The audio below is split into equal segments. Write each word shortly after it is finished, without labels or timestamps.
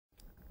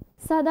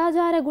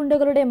സദാചാര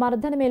ഗുണ്ടകളുടെ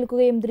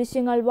മർദ്ദനമേൽക്കുകയും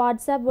ദൃശ്യങ്ങൾ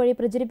വാട്സാപ്പ് വഴി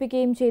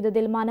പ്രചരിപ്പിക്കുകയും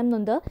ചെയ്തതിൽ മനം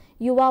നൊന്ത്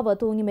യുവാവ്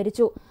തൂങ്ങി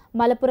മരിച്ചു.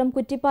 മലപ്പുറം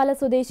കുറ്റിപ്പാല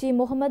സ്വദേശി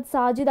മുഹമ്മദ്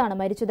സാജിദാണ്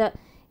മരിച്ചത്.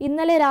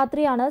 ഇന്നലെ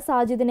രാത്രിയാണ്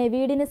സാജിദിനെ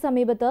വീടിന്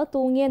സമീപത്ത്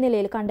തൂങ്ങിയ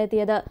നിലയിൽ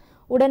കണ്ടെത്തിയത്.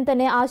 ഉടൻ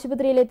തന്നെ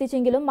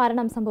ആശുപത്രിയിലെത്തിച്ചെങ്കിലും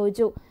മരണം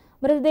സംഭവിച്ചു.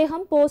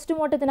 മൃതദേഹം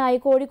പോസ്റ്റ്മോർട്ടത്തിനായി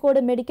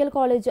കോഴിക്കോട് മെഡിക്കൽ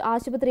കോളേജ്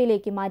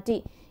ആശുപത്രിയിലേക്ക് മാറ്റി.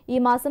 ഈ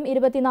മാസം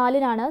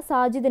 24-നാണ്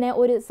സാജിദിനെ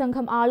ഒരു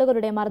സംഘം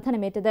ആളുകളുടെ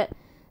മർദ്ദനമേറ്റത്.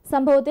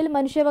 സംഭവത്തിൽ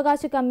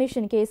മനുഷ്യാവകാശ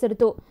കമ്മീഷൻ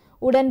കേസെടുത്തു.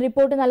 ഉടൻ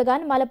റിപ്പോർട്ട് നൽകാൻ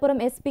മലപ്പുറം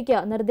SP-ക്ക്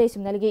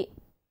നിർദ്ദേശം നൽകി.